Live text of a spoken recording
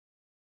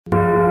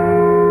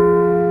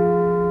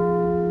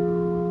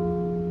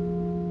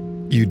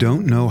You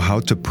don't know how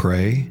to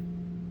pray?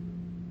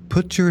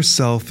 Put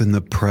yourself in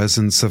the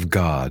presence of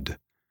God,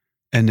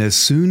 and as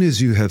soon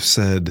as you have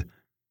said,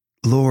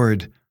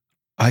 "Lord,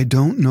 I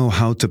don't know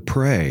how to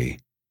pray,"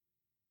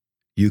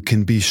 you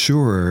can be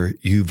sure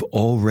you've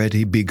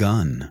already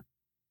begun.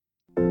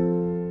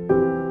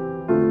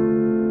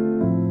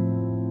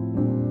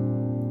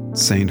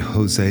 Saint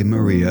Jose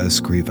Maria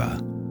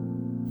Escriva.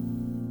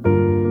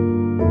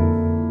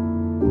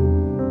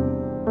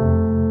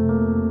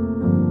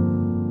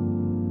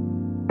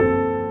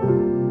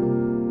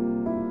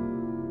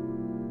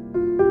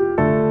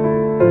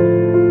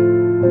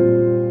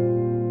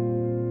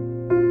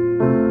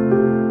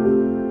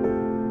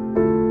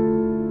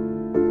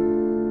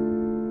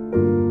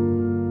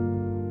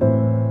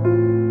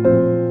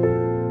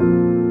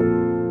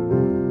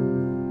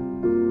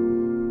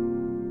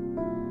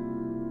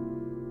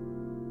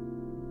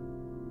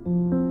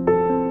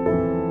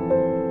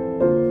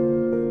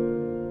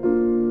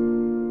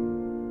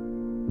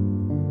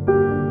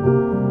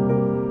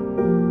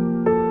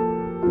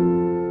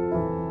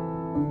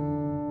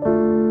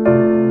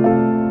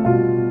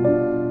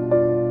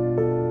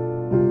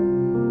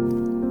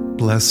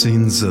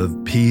 Blessings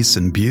of peace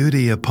and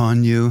beauty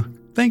upon you.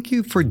 Thank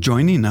you for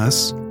joining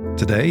us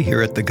today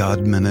here at the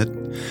God Minute.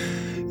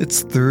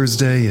 It's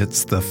Thursday,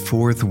 it's the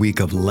 4th week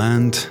of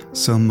Lent,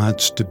 so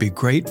much to be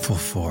grateful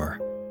for.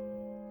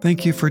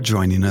 Thank you for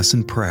joining us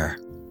in prayer.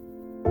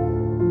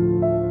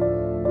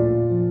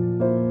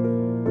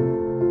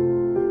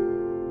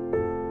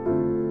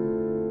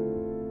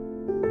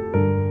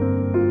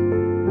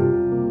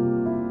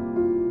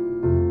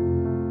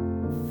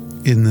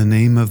 In the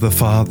name of the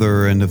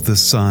Father, and of the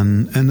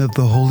Son, and of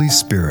the Holy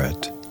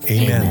Spirit.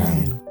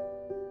 Amen.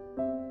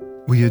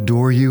 We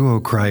adore you, O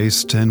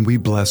Christ, and we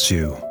bless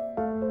you.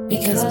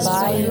 Because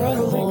by your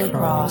holy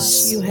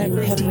cross you have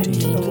redeemed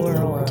the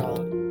world.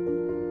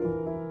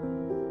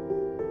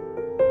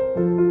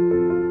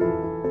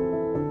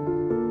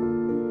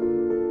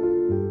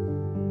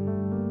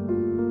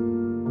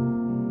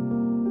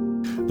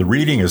 The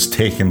reading is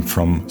taken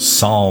from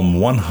Psalm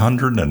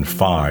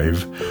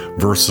 105,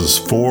 verses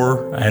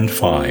 4 and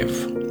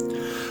 5.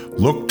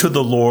 Look to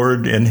the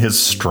Lord in his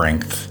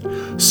strength.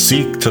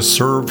 Seek to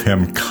serve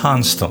him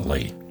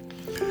constantly.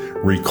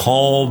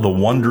 Recall the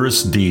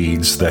wondrous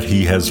deeds that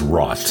he has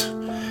wrought,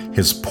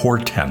 his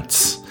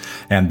portents,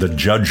 and the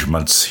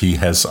judgments he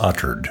has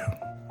uttered.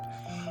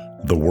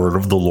 The word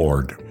of the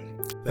Lord.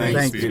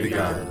 Thanks be to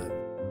God.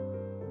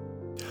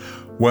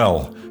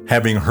 Well,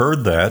 having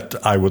heard that,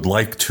 I would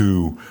like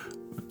to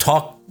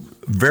talk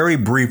very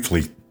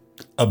briefly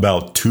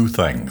about two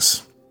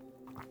things.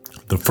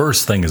 The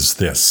first thing is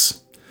this.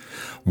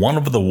 One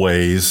of the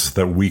ways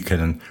that we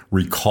can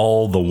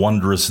recall the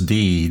wondrous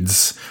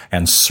deeds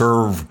and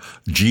serve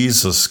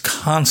Jesus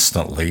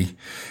constantly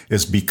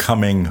is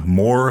becoming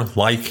more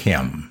like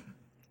him.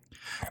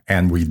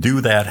 And we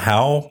do that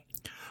how?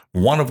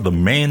 One of the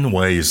main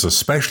ways,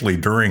 especially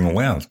during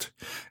Lent,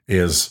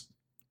 is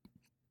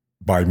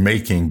by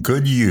making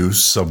good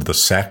use of the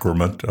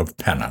sacrament of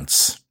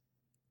penance.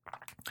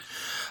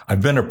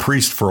 I've been a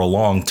priest for a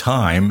long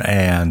time,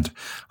 and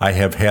I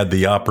have had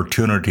the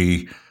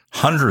opportunity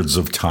hundreds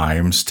of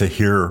times to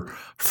hear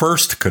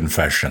first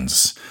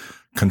confessions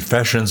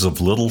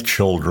of little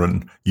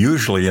children,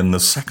 usually in the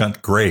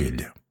 2nd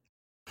grade.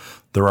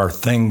 There are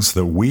things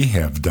that we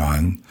have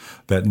done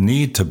that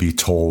need to be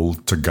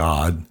told to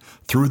God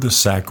through the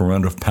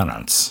sacrament of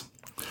penance.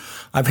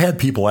 I've had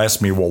people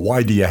ask me, well,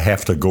 why do you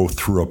have to go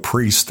through a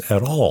priest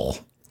at all?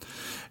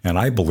 And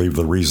I believe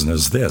the reason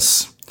is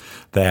this,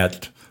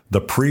 that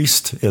the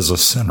priest is a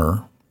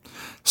sinner,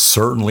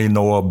 certainly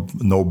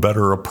no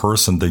better a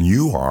person than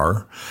you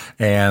are,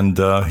 and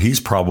he's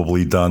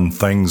probably done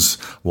things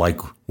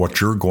like what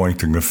you're going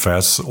to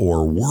confess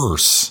or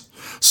worse.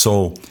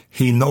 So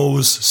he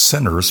knows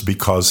sinners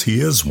because he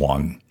is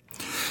one.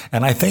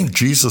 And I think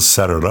Jesus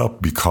set it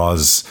up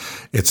because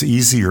it's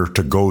easier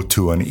to go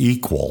to an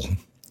equal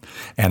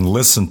and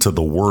listen to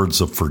the words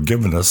of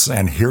forgiveness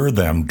and hear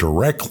them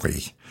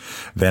directly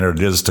than it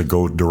is to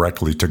go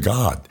directly to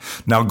God.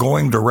 Now,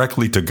 going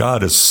directly to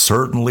God is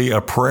certainly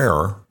a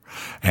prayer,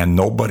 and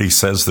nobody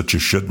says that you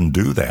shouldn't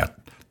do that.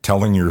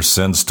 Telling your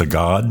sins to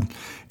God,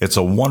 it's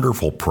a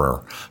wonderful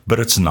prayer, but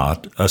it's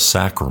not a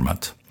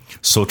sacrament.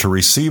 So to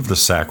receive the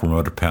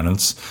sacrament of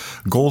penance,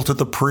 go to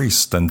the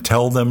priest and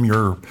tell them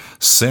your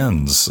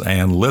sins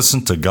and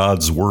listen to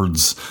God's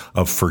words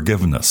of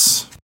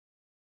forgiveness.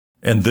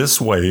 And this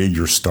way,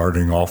 you're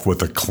starting off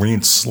with a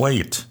clean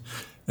slate.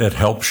 It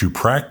helps you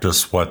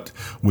practice what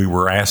we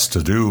were asked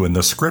to do in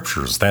the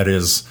scriptures. That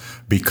is,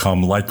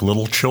 become like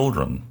little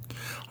children.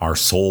 Our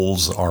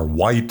souls are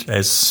white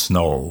as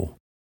snow.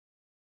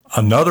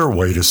 Another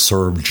way to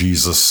serve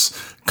Jesus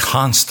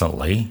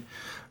constantly,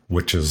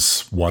 which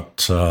is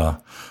what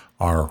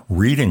our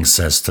reading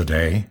says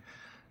today,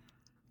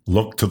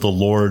 look to the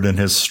Lord in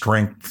his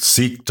strength,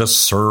 seek to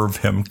serve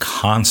him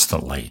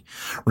constantly.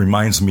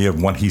 Reminds me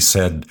of when he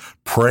said,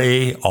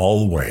 pray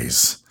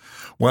always.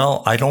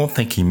 Well, I don't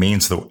think he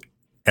means that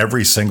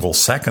every single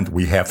second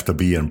we have to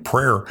be in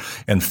prayer.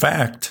 In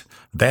fact,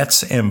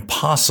 that's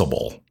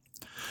impossible.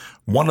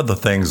 One of the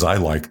things I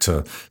like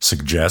to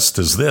suggest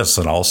is this,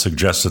 and I'll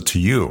suggest it to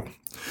you,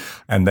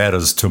 and that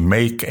is to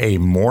make a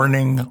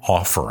morning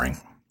offering.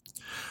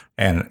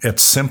 And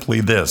it's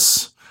simply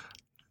this: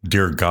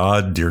 Dear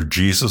God, dear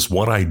Jesus,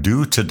 what I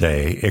do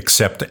today,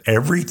 accept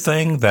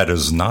everything that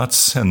is not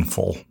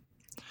sinful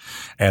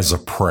as a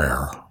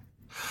prayer.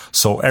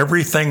 So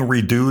everything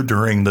we do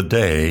during the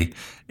day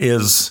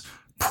is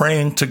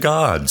praying to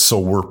God. So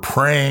we're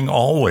praying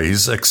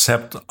always,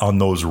 except on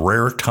those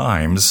rare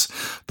times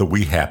that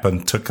we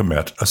happen to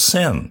commit a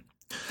sin.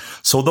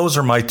 So those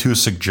are my two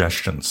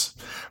suggestions.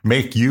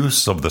 Make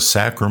use of the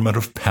sacrament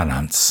of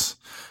penance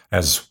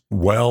as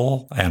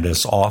well and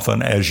as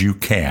often as you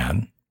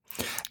can,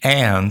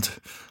 and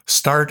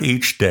start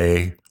each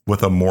day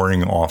with a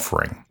morning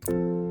offering.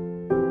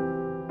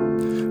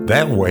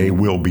 That way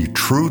we'll be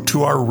true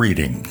to our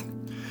reading.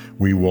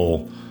 We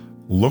will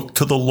look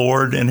to the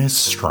Lord in His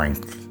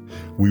strength.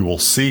 We will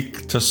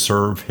seek to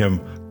serve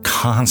Him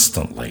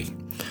constantly,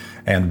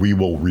 and we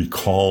will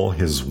recall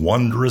His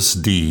wondrous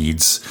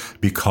deeds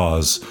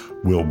because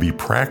we'll be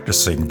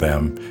practicing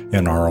them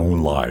in our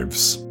own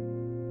lives.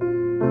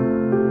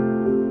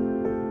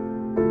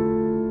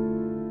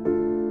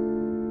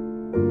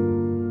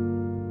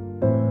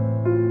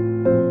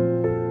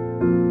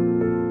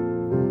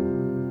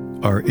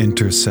 Our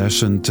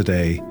intercession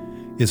today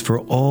is for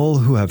all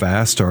who have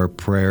asked our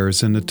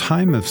prayers in a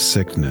time of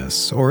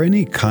sickness or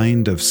any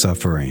kind of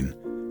suffering,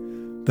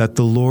 that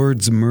the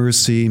Lord's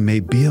mercy may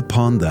be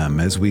upon them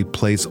as we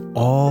place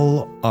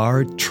all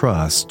our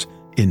trust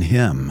in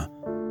Him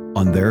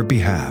on their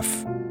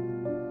behalf.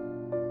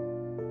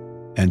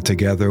 And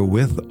together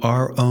with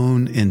our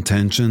own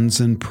intentions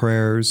and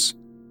prayers,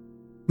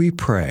 we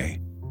pray.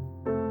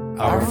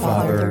 Our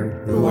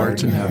Father, who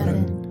art in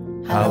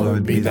heaven,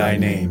 hallowed be thy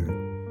name.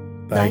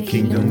 Thy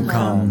kingdom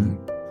come,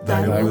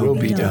 thy will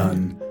be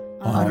done,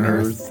 on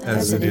earth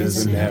as it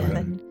is in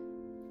heaven.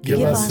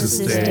 Give us this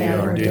day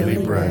our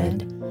daily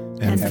bread,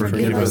 and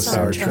forgive us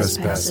our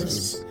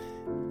trespasses,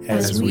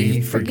 as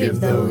we forgive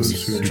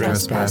those who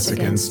trespass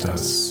against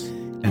us.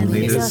 And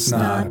lead us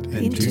not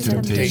into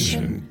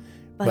temptation,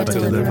 but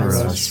deliver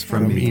us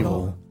from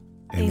evil.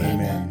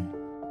 Amen.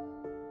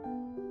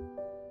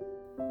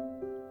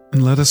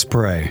 And let us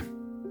pray.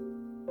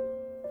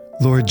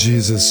 Lord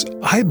Jesus,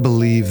 I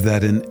believe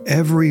that in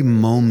every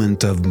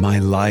moment of my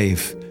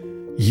life,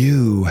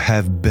 You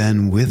have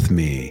been with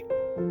me,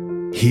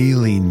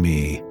 healing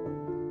me,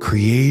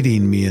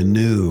 creating me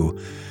anew,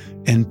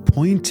 and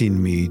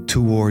pointing me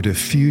toward a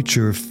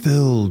future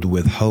filled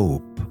with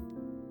hope.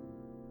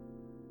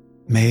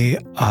 May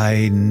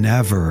I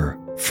never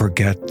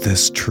forget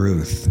this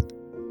truth.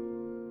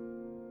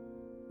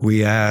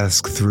 We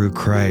ask through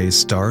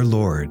Christ our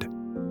Lord.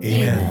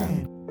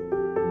 Amen.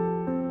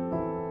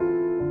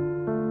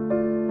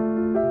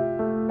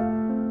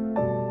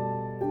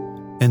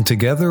 And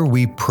together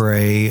we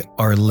pray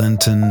our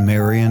Lenten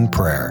Marian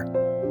prayer.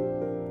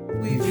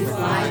 We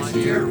fly to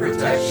Your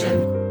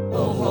protection,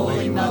 O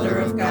Holy Mother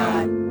of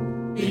God.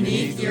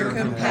 Beneath Your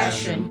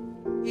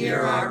compassion,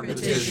 hear our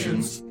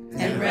petitions,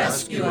 and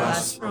rescue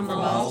us from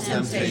all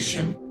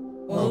temptation,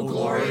 O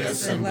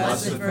glorious and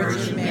blessed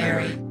Virgin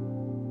Mary.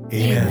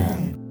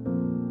 Amen.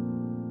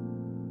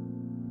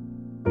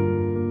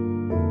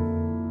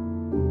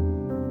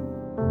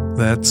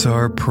 That's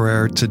our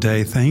prayer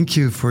today. Thank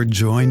you for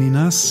joining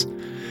us.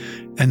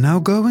 And now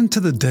go into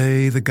the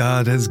day that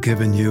God has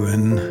given you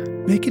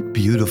and make it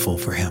beautiful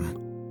for Him.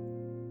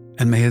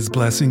 And may His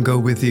blessing go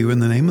with you in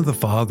the name of the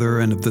Father,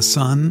 and of the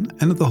Son,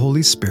 and of the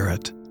Holy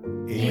Spirit.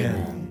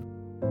 Amen.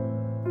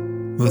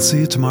 We'll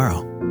see you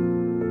tomorrow.